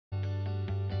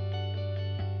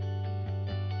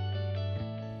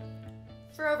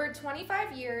For over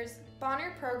 25 years,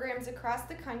 Bonner programs across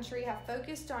the country have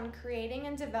focused on creating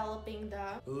and developing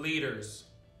the leaders,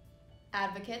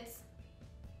 advocates,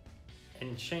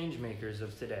 and change makers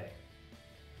of today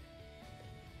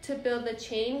to build the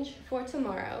change for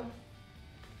tomorrow.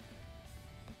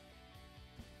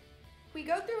 We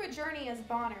go through a journey as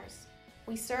Bonners.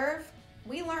 We serve,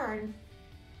 we learn,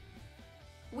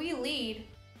 we lead,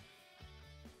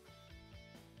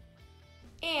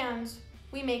 and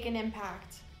we make an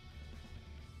impact.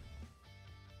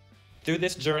 Through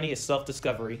this journey of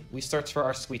self-discovery, we search for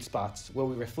our sweet spots, where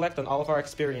we reflect on all of our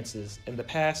experiences and the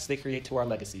paths they create to our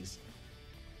legacies.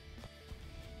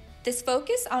 This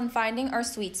focus on finding our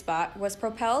sweet spot was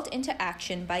propelled into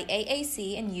action by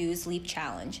AAC and U's LEAP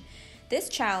Challenge. This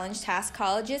challenge tasked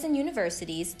colleges and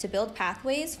universities to build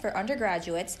pathways for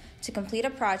undergraduates to complete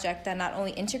a project that not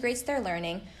only integrates their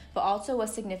learning, but also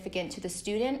was significant to the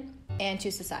student and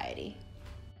to society.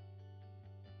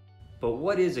 But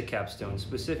what is a capstone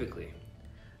specifically?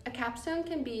 A capstone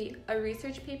can be a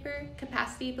research paper,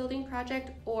 capacity building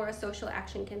project, or a social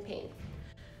action campaign.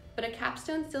 But a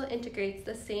capstone still integrates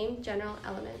the same general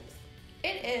elements.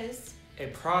 It is a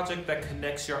project that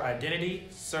connects your identity,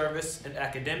 service, and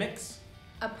academics.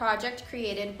 A project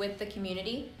created with the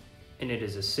community. And it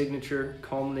is a signature,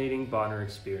 culminating Bonner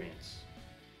experience.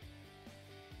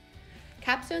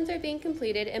 Capstones are being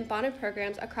completed in Bonner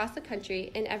programs across the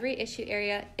country in every issue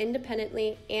area,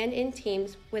 independently and in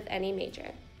teams with any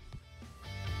major.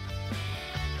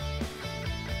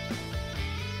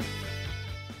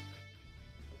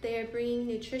 They are bringing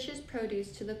nutritious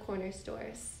produce to the corner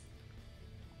stores.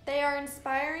 They are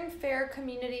inspiring fair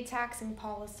community taxing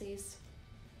policies.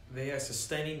 They are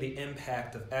sustaining the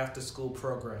impact of after-school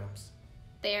programs.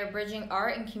 They are bridging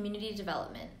art and community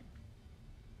development.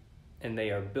 And they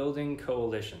are building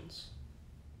coalitions.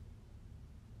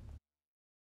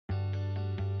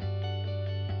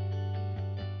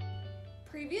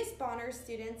 Previous Bonner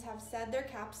students have said their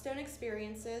capstone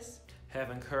experiences have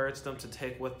encouraged them to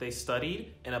take what they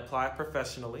studied and apply it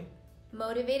professionally,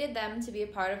 motivated them to be a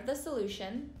part of the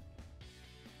solution,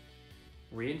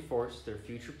 reinforced their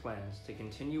future plans to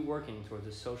continue working towards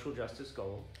a social justice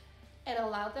goal, and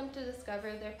allowed them to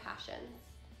discover their passions.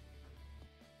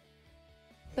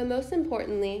 But most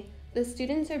importantly, the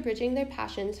students are bridging their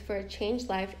passions for a changed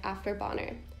life after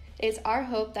Bonner. It is our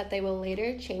hope that they will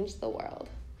later change the world.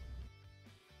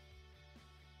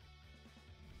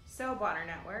 So, Bonner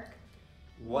Network,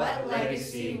 what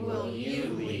legacy will you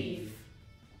leave?